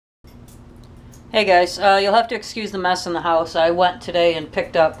Hey guys, you'll have to excuse the mess in the house. I went today and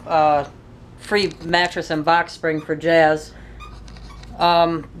picked up free mattress and box spring for Jazz.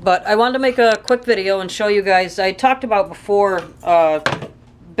 But I wanted to make a quick video and show you guys. I talked about before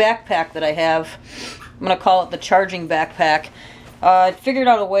backpack that I have. I'm going to call it the charging backpack. I figured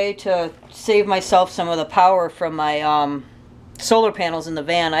out a way to save myself some of the power from my solar panels in the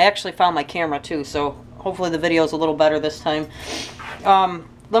van. I actually found my camera too, so hopefully the video is a little better this time.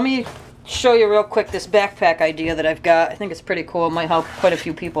 Let me show you real quick this backpack idea that I've got. I think it's pretty cool. It might help quite a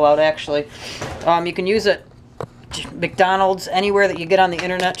few people out actually. You can use it McDonald's, anywhere that you get on the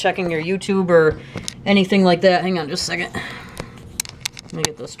internet checking your YouTube or anything like that. Hang on just a second. Let me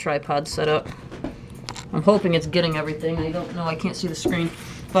get this tripod set up. I'm hoping it's getting everything. I don't know. I can't see the screen.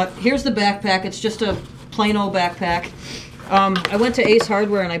 But here's the backpack. It's just a plain old backpack. I went to Ace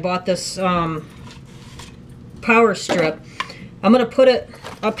Hardware and I bought this power strip. I'm going to put it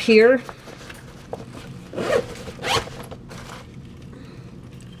up here.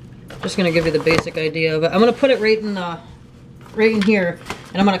 Just going to give you the basic idea of it. I'm going to put it right in here,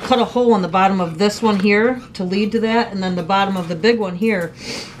 and I'm going to cut a hole in the bottom of this one here to lead to that, and then the bottom of the big one here.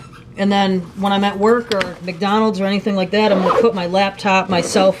 And then when I'm at work or McDonald's or anything like that, I'm going to put my laptop, my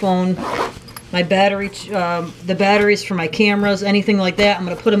cell phone, my battery, the batteries for my cameras, anything like that. I'm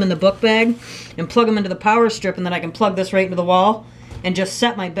going to put them in the book bag and plug them into the power strip, and then I can plug this right into the wall and just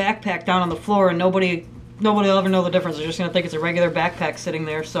set my backpack down on the floor, and nobody will ever know the difference. They're just going to think it's a regular backpack sitting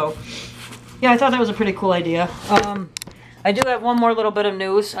there. So, yeah, I thought that was a pretty cool idea. I do have one more little bit of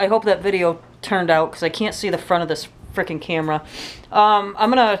news. I hope that video turned out because I can't see the front of this freaking camera.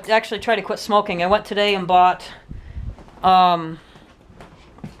 I'm going to actually try to quit smoking. I went today and bought,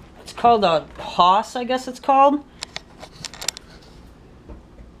 it's called a Hoss, I guess it's called.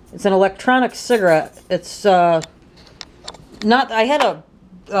 It's an electronic cigarette. It's not, I had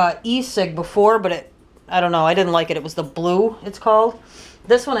a e-cig before, but I don't know, I didn't like it. It was the blue, it's called.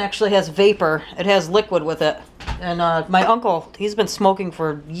 This one actually has vapor. It has liquid with it. And my uncle, he's been smoking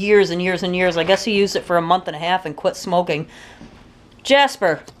for years and years and years. I guess he used it for a month and a half and quit smoking.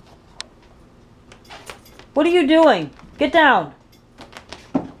 Jasper, what are you doing? Get down.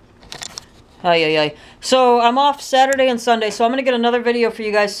 Ay, ay, ay. So I'm off Saturday and Sunday, so I'm going to get another video for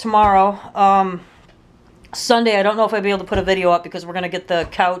you guys tomorrow. Sunday, I don't know if I'll be able to put a video up because we're going to get the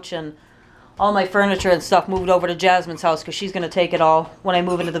couch and all my furniture and stuff moved over to Jasmine's house because she's going to take it all when I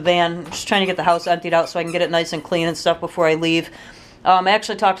move into the van. I'm just trying to get the house emptied out so I can get it nice and clean and stuff before I leave. I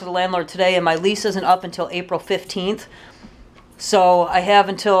actually talked to the landlord today, and my lease isn't up until April 15th. So I have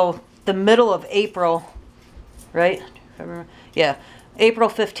until the middle of April, right? Yeah, April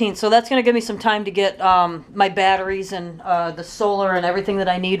 15th. So that's going to give me some time to get my batteries and the solar and everything that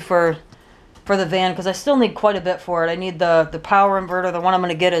I need for the van, because I still need quite a bit for it. I need the power inverter. The one I'm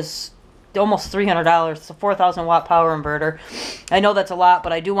going to get is almost $300. It's a 4,000 watt power inverter. I know that's a lot,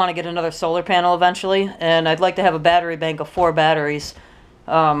 but I do want to get another solar panel eventually, and I'd like to have a battery bank of 4 batteries.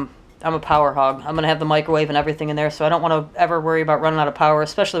 I'm a power hog. I'm going to have the microwave and everything in there, so I don't want to ever worry about running out of power,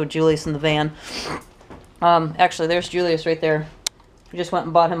 especially with Julius in the van. Actually, there's Julius right there. We just went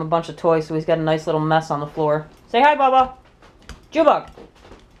and bought him a bunch of toys, so he's got a nice little mess on the floor. Say hi, Bubba. Jubug.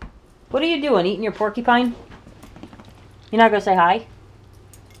 What are you doing? Eating your porcupine? You're not going to say hi?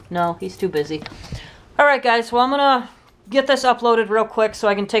 No, he's too busy. Alright, guys. Well, I'm going to get this uploaded real quick so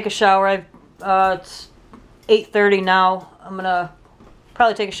I can take a shower. It's 8:30 now. I'm going to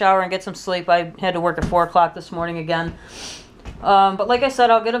probably take a shower and get some sleep. I had to work at 4 o'clock this morning again. But like I said,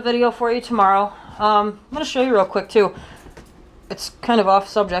 I'll get a video for you tomorrow. I'm going to show you real quick, too. It's kind of off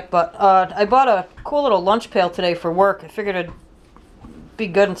subject, but I bought a cool little lunch pail today for work. I figured it'd be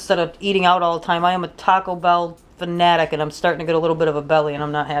good instead of eating out all the time. I am a Taco Bell fanatic, and I'm starting to get a little bit of a belly, and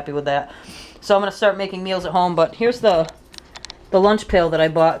I'm not happy with that. So I'm going to start making meals at home, but here's the lunch pail that I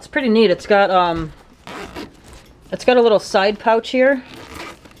bought. It's pretty neat. It's got a little side pouch here.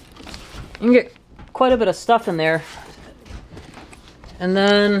 You can get quite a bit of stuff in there. And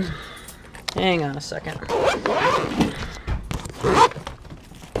then, hang on a second.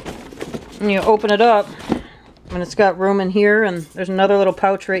 And you open it up, and it's got room in here, and there's another little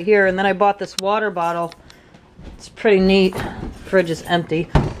pouch right here. And then I bought this water bottle. It's pretty neat. Fridge is empty.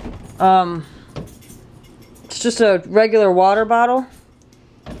 It's just a regular water bottle,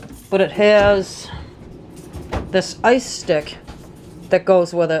 but it has this ice stick that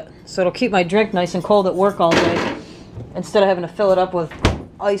goes with it. So it'll keep my drink nice and cold at work all day instead of having to fill it up with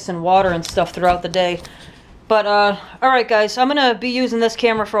ice and water and stuff throughout the day. But, alright guys, I'm going to be using this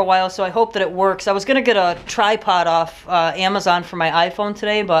camera for a while, so I hope that it works. I was going to get a tripod off Amazon for my iPhone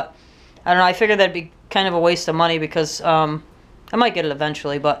today, but I don't know, I figured that'd be kind of a waste of money because I might get it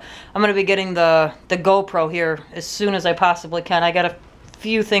eventually, but I'm going to be getting the GoPro here as soon as I possibly can. I got a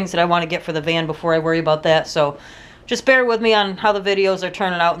few things that I want to get for the van before I worry about that, so just bear with me on how the videos are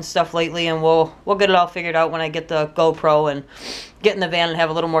turning out and stuff lately, and we'll get it all figured out when I get the GoPro and get in the van and have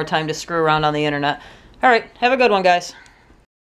a little more time to screw around on the internet. All right, have a good one, guys.